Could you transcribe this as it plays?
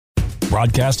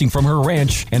Broadcasting from her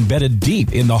ranch embedded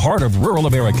deep in the heart of rural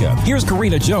America, here's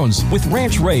Karina Jones with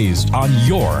Ranch Raised on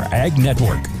your Ag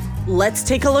Network. Let's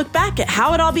take a look back at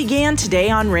how it all began today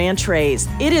on Ranch Raised.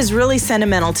 It is really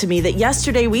sentimental to me that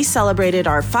yesterday we celebrated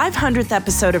our 500th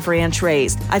episode of Ranch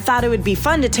Raised. I thought it would be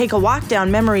fun to take a walk down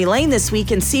memory lane this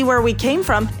week and see where we came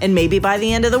from, and maybe by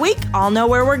the end of the week, I'll know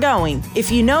where we're going.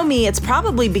 If you know me, it's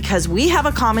probably because we have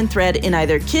a common thread in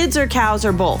either kids or cows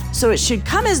or both, so it should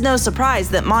come as no surprise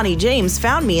that Monty James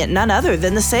found me at none other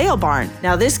than the sale barn.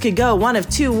 Now this could go one of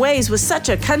two ways with such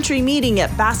a country meeting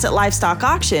at Bassett Livestock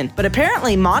Auction, but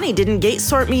apparently Monty didn't gate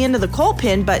sort me into the coal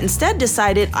pen, but instead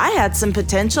decided I had some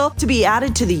potential to be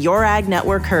added to the Your Ag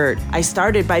Network herd. I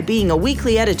started by being a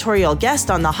weekly editorial guest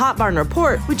on the Hot Barn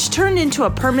Report, which turned into a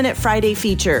permanent Friday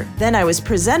feature. Then I was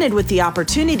presented with the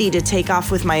opportunity to take off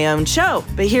with my own show.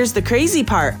 But here's the crazy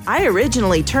part. I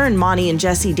originally turned Monty and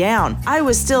Jesse down. I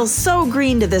was still so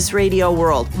green to this radio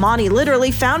world. Monty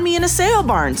literally found me in a sale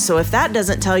barn, so if that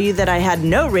doesn't tell you that I had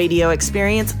no radio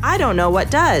experience, I don't know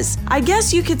what does. I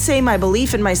guess you could say my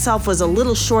belief in myself was a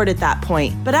little short at that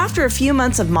point, but after a few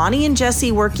months of Monty and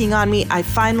Jesse working on me, I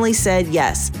finally said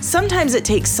yes. Sometimes it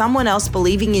takes someone else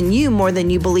believing in you more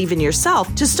than you believe in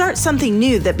yourself to start something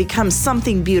new that becomes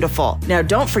something beautiful. Now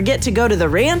don't forget to go to the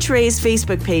Ranch Raised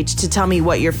Facebook page to tell me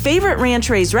what your favorite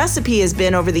Ranch Raised recipe has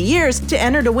been over the years to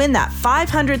enter to win that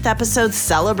 500th episode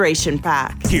celebration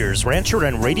pack. Here's rancher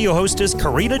and radio hostess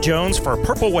Karina Jones for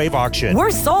Purple Wave Auction. We're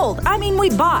sold. We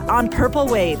bought on Purple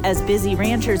Wave. As busy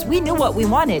ranchers, we knew what we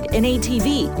wanted, an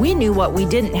ATV. We knew what we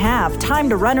didn't have. Time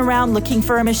to run around looking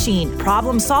for a machine.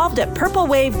 Problem solved at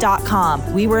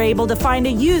purplewave.com. We were able to find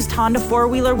a used Honda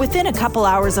four-wheeler within a couple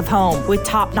hours of home. With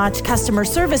top-notch customer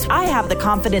service, I have the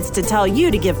confidence to tell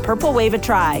you to give Purple Wave a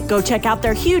try. Go check out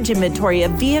their huge inventory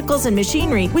of vehicles and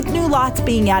machinery with new lots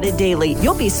being added daily.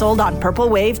 You'll be sold on Purple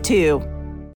Wave too.